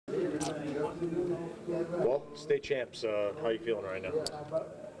Well, state champs, how are you feeling right now?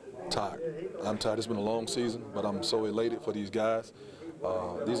 Tired. I'm tired. It's been a long season, but I'm so elated for these guys.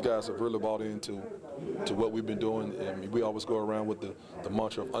 These guys have really bought into what we've been doing, and we always go around with the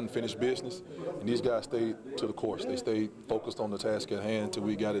mantra of unfinished business, and these guys stayed to the course. They stayed focused on the task at hand until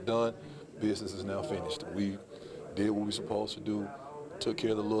we got it done. Business is now finished. We did what we were supposed to do, took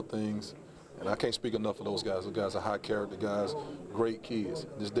care of the little things, and I can't speak enough for those guys. Those guys are high character guys, great kids.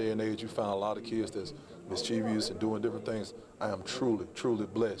 In this day and age, you find a lot of kids that's mischievous and doing different things. I am truly, truly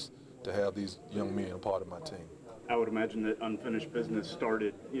blessed to have these young men a part of my team. I would imagine that unfinished business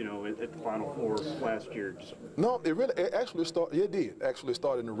started, you know, at the Final Four last year. No, it actually started. Yeah, it did. Actually, it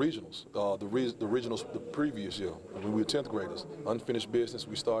started in the regionals. The regionals the previous year when we were 10th graders. Unfinished business.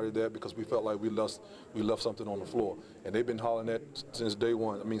 We started that because we felt like we left something on the floor, and they've been hollering that since day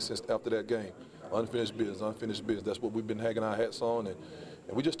one. I mean, since after that game. Unfinished business. Unfinished business. That's what we've been hanging our hats on, and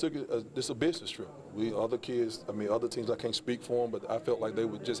we just took it as this a business trip. Other kids. I mean, other teams. I can't speak for them, but I felt like they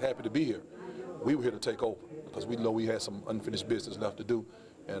were just happy to be here. We were here to take over because we know we had some unfinished business left to do,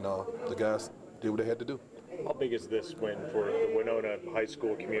 and the guys did what they had to do. How big is this win for the Winona high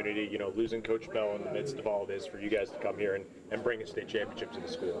school community, you know, losing Coach Bell in the midst of all this, for you guys to come here and bring a state championship to the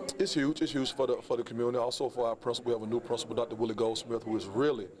school? It's huge. It's huge for the community. Also for our principal. We have a new principal, Dr. Willie Goldsmith, who has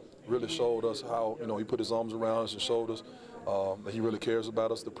really showed us how, you know, he put his arms around us and showed us that he really cares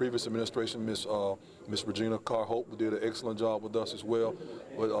about us. The previous administration, Miss Regina Carr-Hope, did an excellent job with us as well.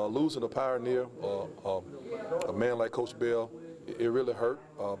 But losing a pioneer, a man like Coach Bell, it really hurt.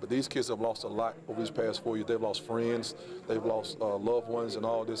 But these kids have lost a lot over these past 4 years. They've lost friends, they've lost loved ones, and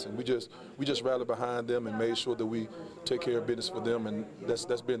all this. And we just rallied behind them and made sure that we take care of business for them, and that's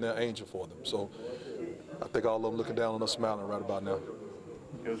been their angel for them. So I think all of them looking down on us, smiling right about now.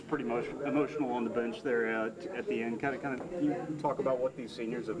 It was pretty emotional on the bench there at the end. Kind of, can you talk about what these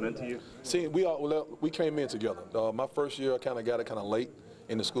seniors have meant to you? See, we came in together. My first year, I kind of got it kind of late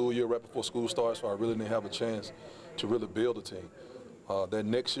in the school year, right before school starts, so I really didn't have a chance to really build a team. That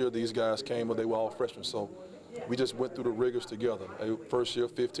next year, these guys came, but they were all freshmen, so we just went through the rigors together. First year,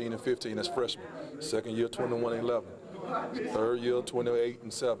 15 and 15 as freshmen. Second year, 21 and 11. Third year, 28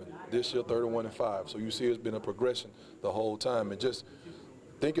 and 7. This year, 31 and 5. So you see, it's been a progression the whole time, and just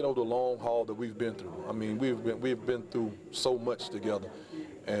thinking of the long haul that we've been through. I mean, we've been through so much together,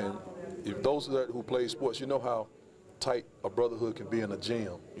 and if those who play sports, you know how tight a brotherhood can be in a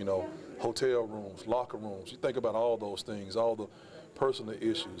gym. You know, hotel rooms, locker rooms. You think about all those things, all the personal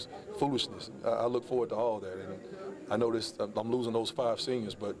issues, foolishness. I look forward to all that, and I know I'm losing those 5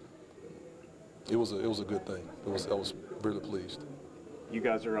 seniors, but it was a good thing. I was really pleased. You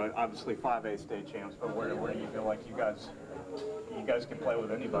guys are obviously 5A state champs, but where do you feel like you guys can play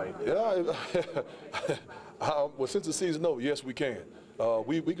with anybody? Yeah, well, since the season's over, yes, we can.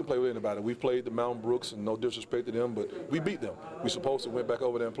 We can play with anybody. We played the Mountain Brooks, and no disrespect to them, but we beat them. We supposed to went back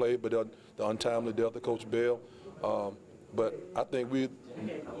over there and played, but the untimely death of Coach Bell. But I think we,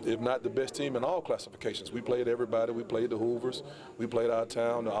 if not the best team in all classifications. We played everybody. We played the Hoovers. We played our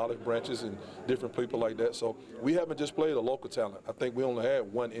town, the Olive Branches, and different people like that. So we haven't just played a local talent. I think we only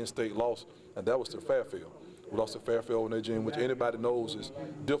had one in-state loss, and that was to Fairfield. We lost to Fairfield in their gym, which anybody knows is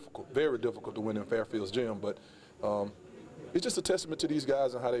difficult, very difficult to win in Fairfield's gym. But it's just a testament to these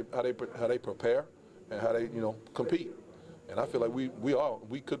guys and how they prepare and how they compete. And I feel like we are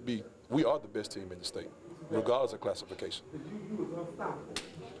the best team in the state, regardless of classification.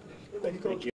 Thank you, Coach.